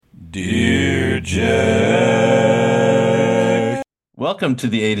Dear Jack. Welcome to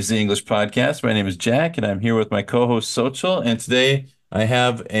the A to Z English podcast. My name is Jack, and I'm here with my co-host Social. And today I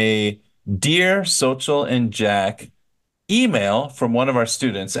have a Dear Social and Jack email from one of our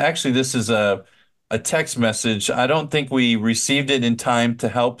students. Actually, this is a text message. I don't think we received it in time to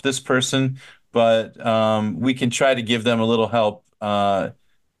help this person, but we can try to give them a little help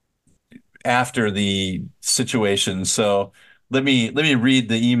after the situation. So let me read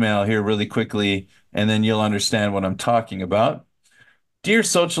the email here really quickly, and then you'll understand what I'm talking about. Dear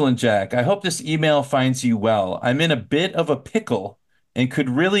Social and Jack, I hope this email finds you well. I'm in a bit of a pickle and could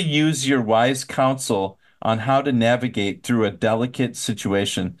really use your wise counsel on how to navigate through a delicate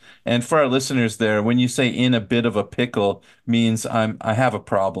situation. And for our listeners there, when you say in a bit of a pickle means I have a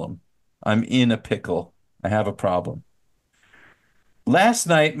problem. I'm in a pickle. I have a problem. Last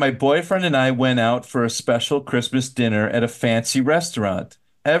night, my boyfriend and I went out for a special Christmas dinner at a fancy restaurant.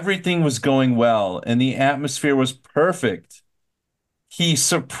 Everything was going well, and the atmosphere was perfect. He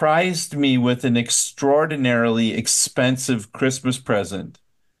surprised me with an extraordinarily expensive Christmas present,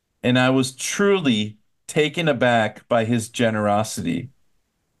 and I was truly taken aback by his generosity.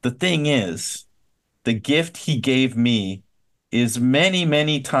 The thing is, the gift he gave me is many,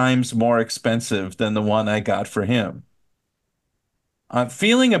 many times more expensive than the one I got for him.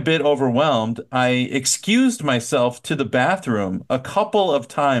 Feeling a bit overwhelmed, I excused myself to the bathroom a couple of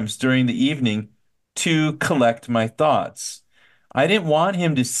times during the evening to collect my thoughts. I didn't want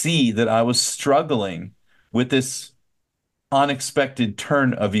him to see that I was struggling with this unexpected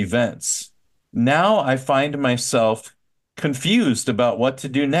turn of events. Now I find myself confused about what to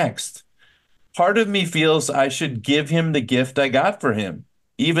do next. Part of me feels I should give him the gift I got for him,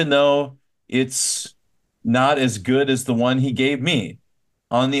 even though it's not as good as the one he gave me.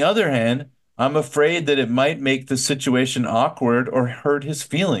 On the other hand, I'm afraid that it might make the situation awkward or hurt his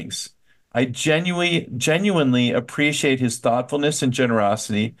feelings. I genuinely appreciate his thoughtfulness and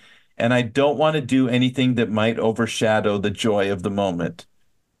generosity, and I don't want to do anything that might overshadow the joy of the moment.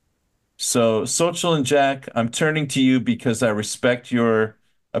 So, Social and Jack, I'm turning to you because I respect your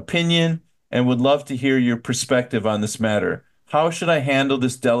opinion and would love to hear your perspective on this matter. How should I handle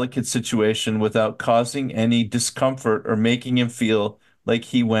this delicate situation without causing any discomfort or making him feel like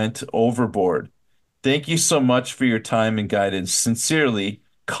he went overboard? Thank you so much for your time and guidance. Sincerely,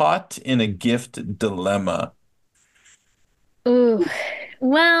 caught in a gift dilemma. Ooh,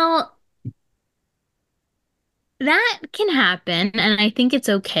 well, that can happen, and I think it's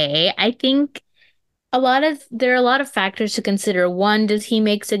okay. I think there are a lot of factors to consider. One, does he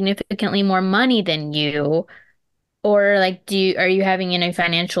make significantly more money than you? Or like are you having any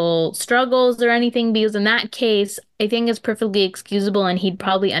financial struggles or anything? Because in that case, I think it's perfectly excusable and he'd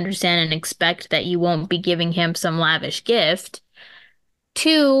probably understand and expect that you won't be giving him some lavish gift.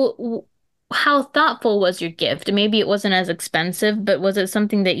 Two, how thoughtful was your gift? Maybe it wasn't as expensive, but was it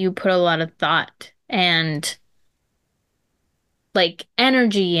something that you put a lot of thought and like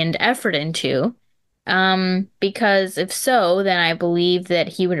energy and effort into? Because if so, then I believe that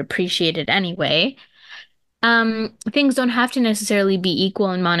he would appreciate it anyway. Things don't have to necessarily be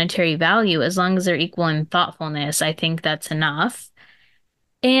equal in monetary value as long as they're equal in thoughtfulness. I think that's enough.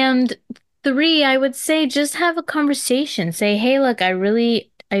 And three, I would say just have a conversation. Say, hey, look, I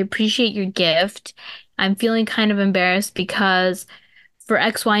appreciate your gift. I'm feeling kind of embarrassed because for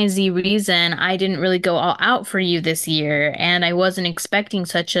X, Y, and Z reason, I didn't really go all out for you this year, and I wasn't expecting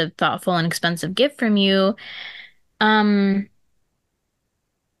such a thoughtful and expensive gift from you. Um,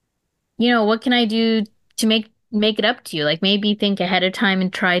 what can I do to make it up to you? Like maybe think ahead of time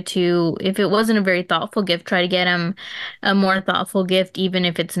and try to, if it wasn't a very thoughtful gift, try to get him a more thoughtful gift, even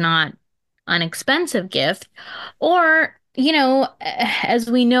if it's not an expensive gift. Or,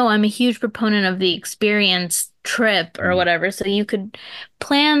 as we know, I'm a huge proponent of the experience trip or Mm. whatever. So you could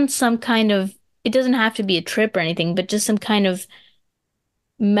plan some kind of, it doesn't have to be a trip or anything, but just some kind of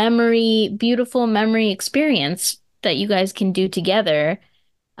beautiful memory experience that you guys can do together.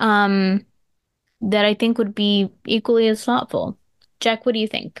 Um, that I think would be equally as thoughtful. Jack, what do you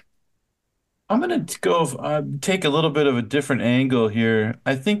think? I'm going to go take a little bit of a different angle here.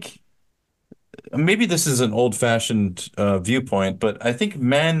 I think maybe this is an old-fashioned viewpoint, but I think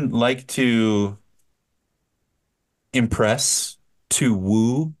men like to impress, to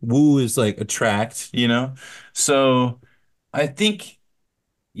woo. Woo is like attract, you know? So I think,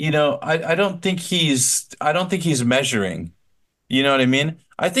 I don't think he's measuring. You know what I mean?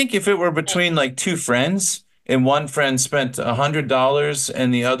 I think if it were between like two friends and one friend spent $100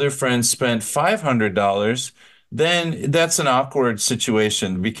 and the other friend spent $500, then that's an awkward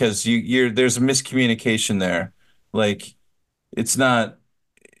situation because there's a miscommunication there. Like it's not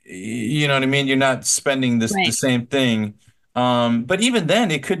you know what I mean? You're not spending the Right. same thing. But even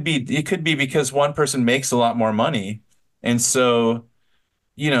then, it could be because one person makes a lot more money, and so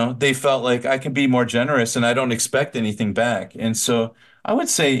they felt like I can be more generous and I don't expect anything back. And so I would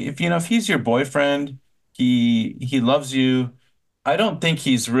say if he's your boyfriend, he loves you. I don't think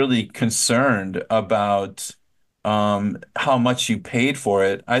he's really concerned about how much you paid for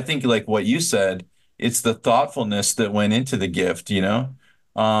it. I think like what you said, it's the thoughtfulness that went into the gift.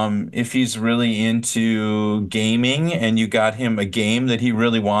 If he's really into gaming and you got him a game that he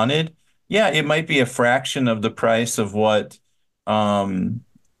really wanted, yeah, it might be a fraction of the price of what um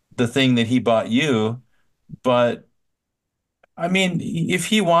the thing that he bought you. But I mean, if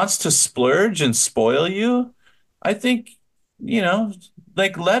he wants to splurge and spoil you, I think, you know,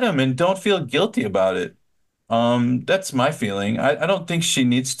 like let him and don't feel guilty about it. That's my feeling. I don't think she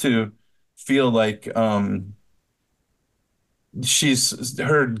needs to feel like her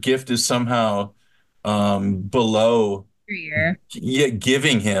gift is somehow below Career.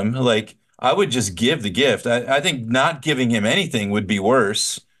 giving him. Like I would just give the gift. I think not giving him anything would be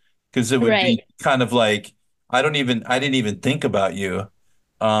worse because it would be Right. kind of like I didn't even think about you.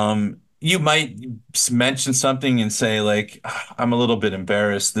 You might mention something and say like, "Ah, I'm a little bit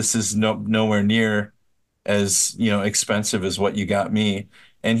embarrassed. This is nowhere near as, expensive as what you got me."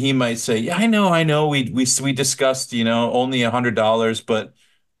 And he might say, "Yeah, I know. We discussed, only $100, but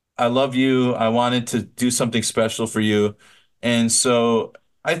I love you. I wanted to do something special for you." And so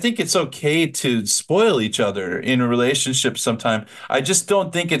I think it's okay to spoil each other in a relationship sometime. I just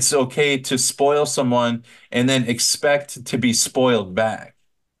don't think it's okay to spoil someone and then expect to be spoiled back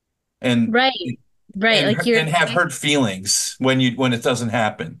and Right. Right. and Like you're and have hurt feelings when it doesn't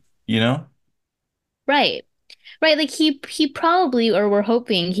happen, you know? right. Right. Like he probably, or we're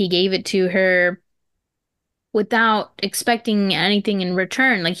hoping he gave it to her without expecting anything in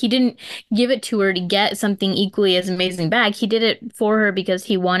return. Like he didn't give it to her to get something equally as amazing back. He did it for her because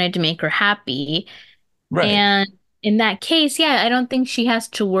he wanted to make her happy. Right. And in that case, yeah, I don't think she has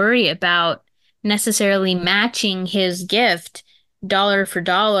to worry about necessarily matching his gift dollar for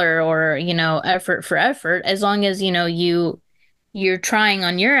dollar or, effort for effort, as long as, you're trying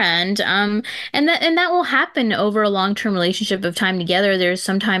on your end. And that will happen over a long-term relationship of time together. There's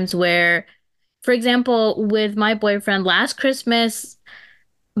sometimes where, for example, with my boyfriend last Christmas,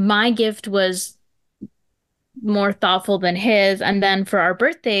 my gift was more thoughtful than his. And then for our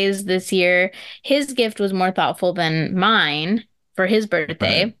birthdays this year, his gift was more thoughtful than mine for his Right.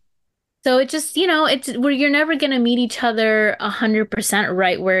 birthday. So it just, it's where you're never gonna meet each other 100%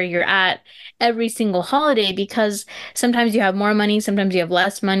 right where you're at every single holiday because sometimes you have more money, sometimes you have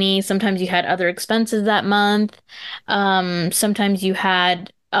less money, sometimes you had other expenses that month, sometimes you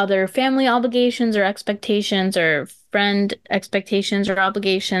had other family obligations or expectations or friend expectations or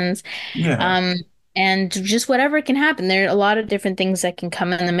obligations, Yeah. um, and just whatever can happen. There are a lot of different things that can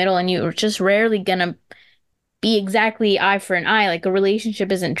come in the middle, and you're just rarely gonna be exactly eye for an eye. Like a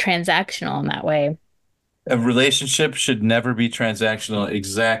relationship isn't transactional in that way. A relationship should never be transactional.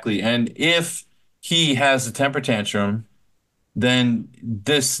 Exactly. And if he has a temper tantrum, then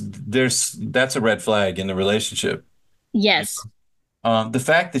that's a red flag in the relationship. Yes. The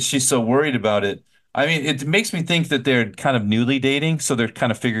fact that she's so worried about it, I mean, it makes me think that they're kind of newly dating, so they're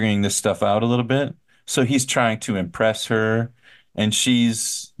kind of figuring this stuff out a little bit. So he's trying to impress her, and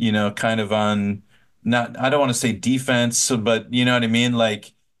she's, kind of on not, I don't want to say defense, but you know what I mean?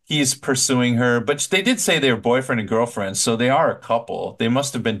 Like he's pursuing her, but they did say they were boyfriend and girlfriend, so they are a couple. They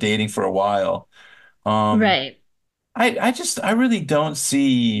must have been dating for a while. Um, Right. I really don't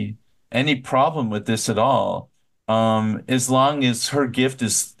see any problem with this at all. As long as her gift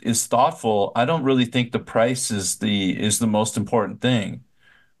is thoughtful, I don't really think the price is the most important thing.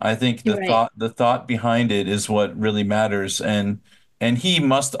 I think You're right. the thought behind it is what really matters, and he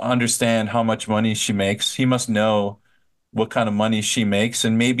must understand how much money she makes. He must know what kind of money she makes,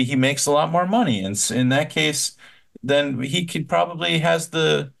 and maybe he makes a lot more money. And in that case, then he could probably has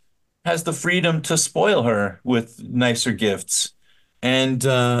the freedom to spoil her with nicer gifts. And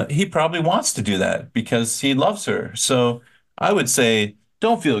he probably wants to do that because he loves her. So I would say,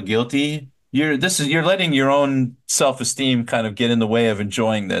 don't feel guilty. You're letting your own self-esteem kind of get in the way of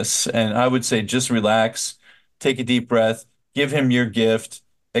enjoying this. And I would say just relax, take a deep breath, give him your gift,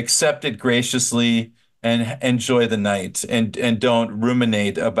 accept it graciously, and enjoy the night. And don't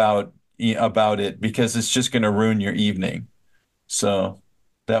ruminate about it because it's just going to ruin your evening. So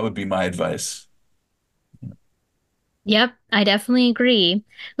that would be my advice. Yep, I definitely agree.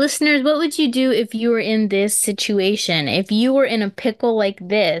 Listeners, what would you do if you were in this situation? If you were in a pickle like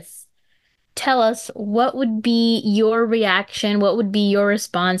this, tell us what would be your reaction, what would be your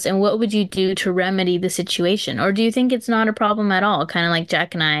response, and what would you do to remedy the situation? Or do you think it's not a problem at all, kind of like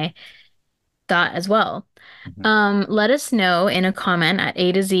Jack and I thought as well? Mhm. Let us know in a comment at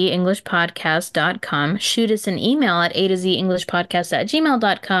a to z englishpodcast.com. Shoot us an email at a to z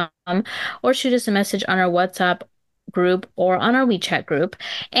englishpodcast@gmail.com, or shoot us a message on our WhatsApp group or on our WeChat group.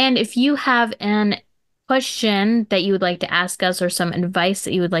 And if you have an question that you would like to ask us or some advice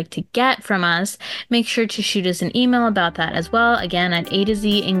that you would like to get from us, make sure to shoot us an email about that as well. Again, at a to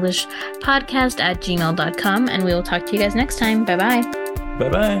z englishpodcast@gmail.com. And we will talk to you guys next time. Bye bye. Bye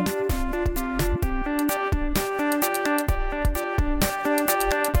bye.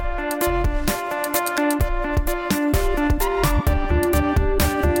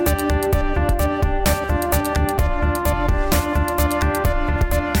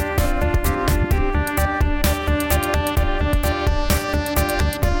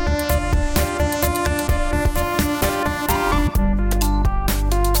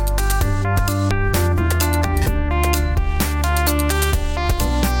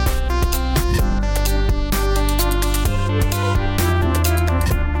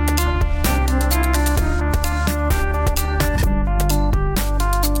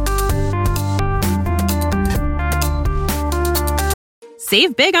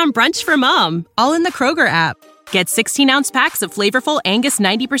 Save big on brunch for mom, all in the Kroger app. Get 16-ounce packs of flavorful Angus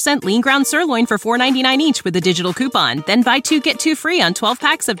 90% lean ground sirloin for $4.99 each with a digital coupon. Then buy 2, get 2 free on 12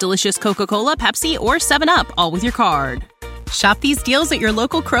 packs of delicious Coca-Cola, Pepsi, or 7-Up, all with your card. Shop these deals at your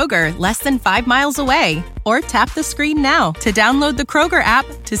local Kroger, less than 5 miles away. Or tap the screen now to download the Kroger app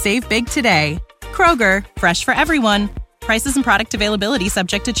to save big today. Kroger, fresh for everyone. Prices and product availability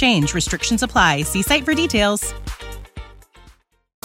subject to change. Restrictions apply. See site for details.